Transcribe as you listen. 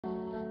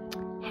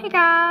Hey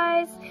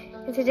guys!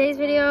 In today's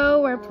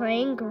video, we're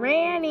playing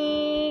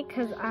Granny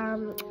because I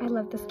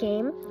love this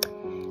game.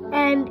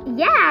 And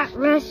yeah,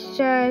 let's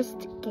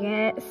just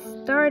get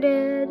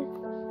started.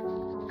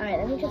 Alright,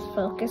 let me just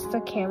focus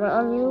the camera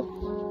on you.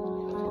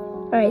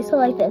 Alright, so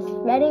like this.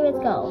 Ready? Let's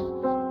go.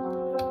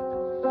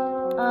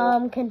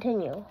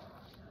 Continue.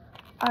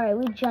 Alright,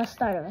 we just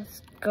started.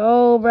 Let's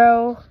go,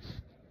 bro.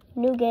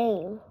 New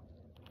game.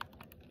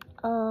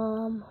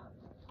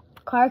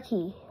 Car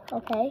key.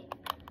 Okay.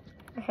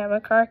 I have a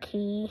car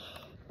key.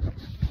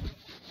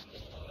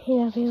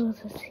 You'll not be able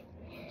to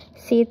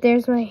see it.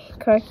 There's my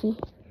car key.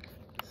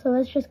 So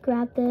let's just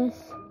grab this.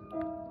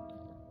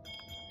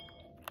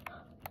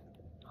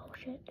 Oh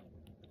shit.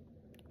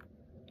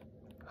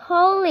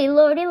 Holy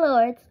lordy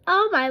lords.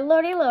 Oh my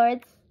lordy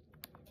lords.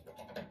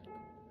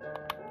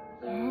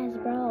 Yes,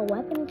 bro.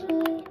 Weapon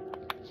key.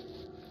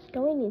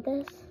 Don't we need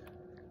this?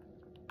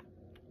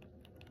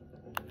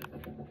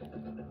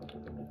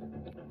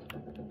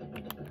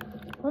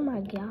 Oh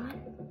my god.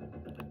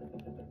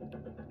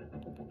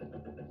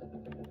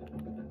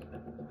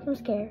 I'm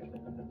scared.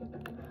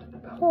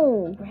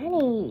 Oh,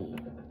 Granny.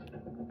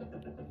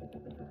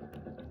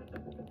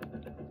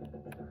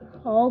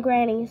 Oh,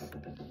 grannies.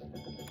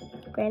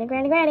 Granny,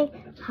 granny, granny.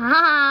 Ha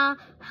ha.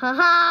 Ha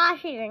ha.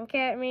 She didn't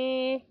get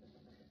me.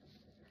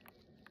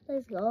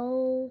 Let's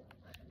go.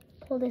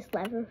 Pull this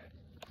lever.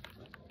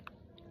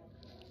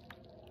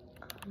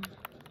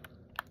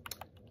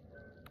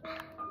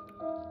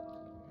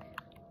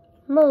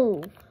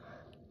 Move.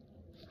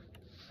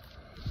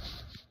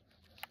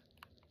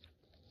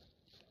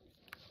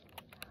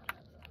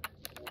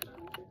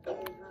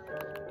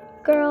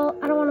 Girl,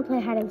 I don't want to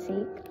play hide and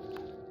seek.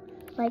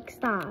 Like,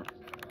 stop.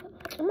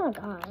 Oh my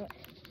god.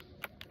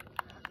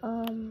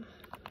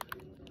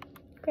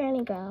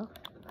 Granny go.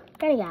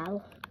 Granny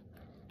go.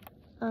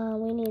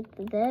 We need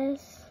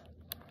this.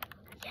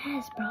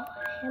 Yes, bro.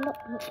 Handle.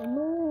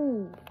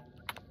 Move.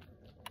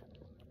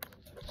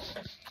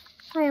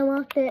 I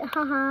unlocked it.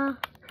 Haha.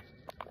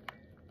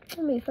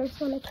 I'm the first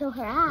one to kill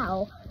her.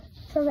 Ow.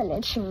 Something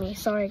itching me.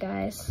 Sorry,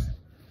 guys.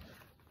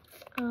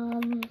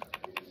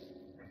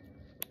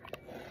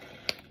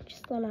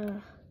 Just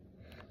gonna...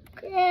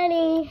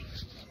 Granny.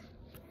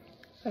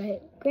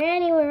 Right.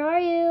 Granny, where are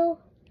you?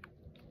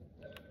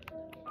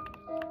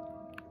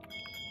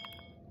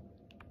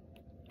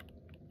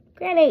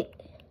 Granny.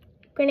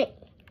 Granny.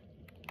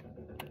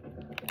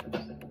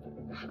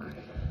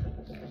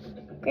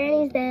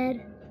 Granny's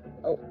dead.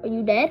 Oh, are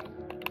you dead?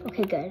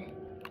 Okay, good.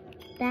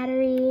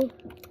 Battery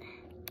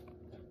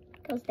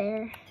goes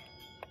there.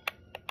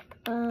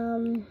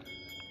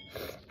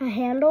 A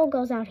handle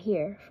goes out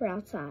here for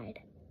outside.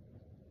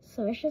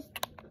 So it's just,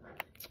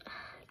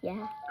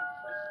 yeah,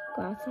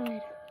 go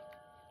outside.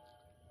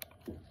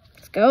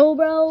 Let's go,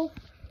 bro.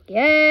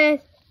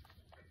 Yes.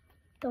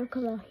 Don't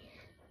come out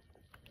here.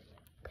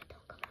 Good,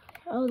 don't come out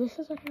here. Oh, this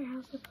is what her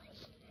house looks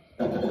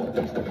like.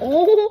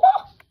 Oh,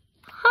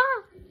 ha.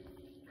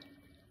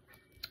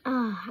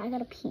 I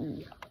gotta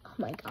pee. Oh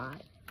my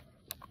god.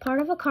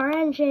 Part of a car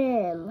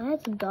engine.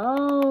 Let's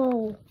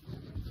go.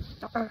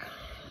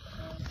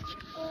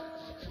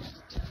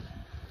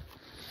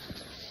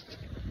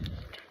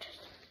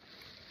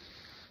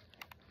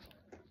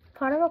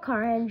 Part of a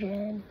car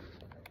engine.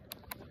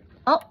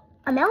 Oh,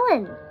 a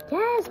melon.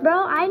 Yes,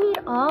 bro. I need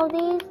all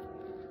these.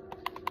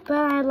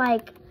 But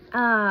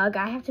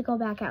I have to go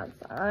back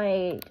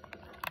outside.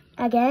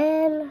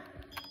 Again.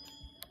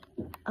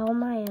 Oh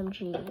my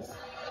MGs.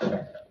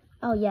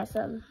 Oh yes,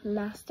 a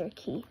master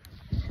key.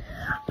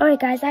 Alright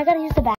guys, I gotta use the bathroom.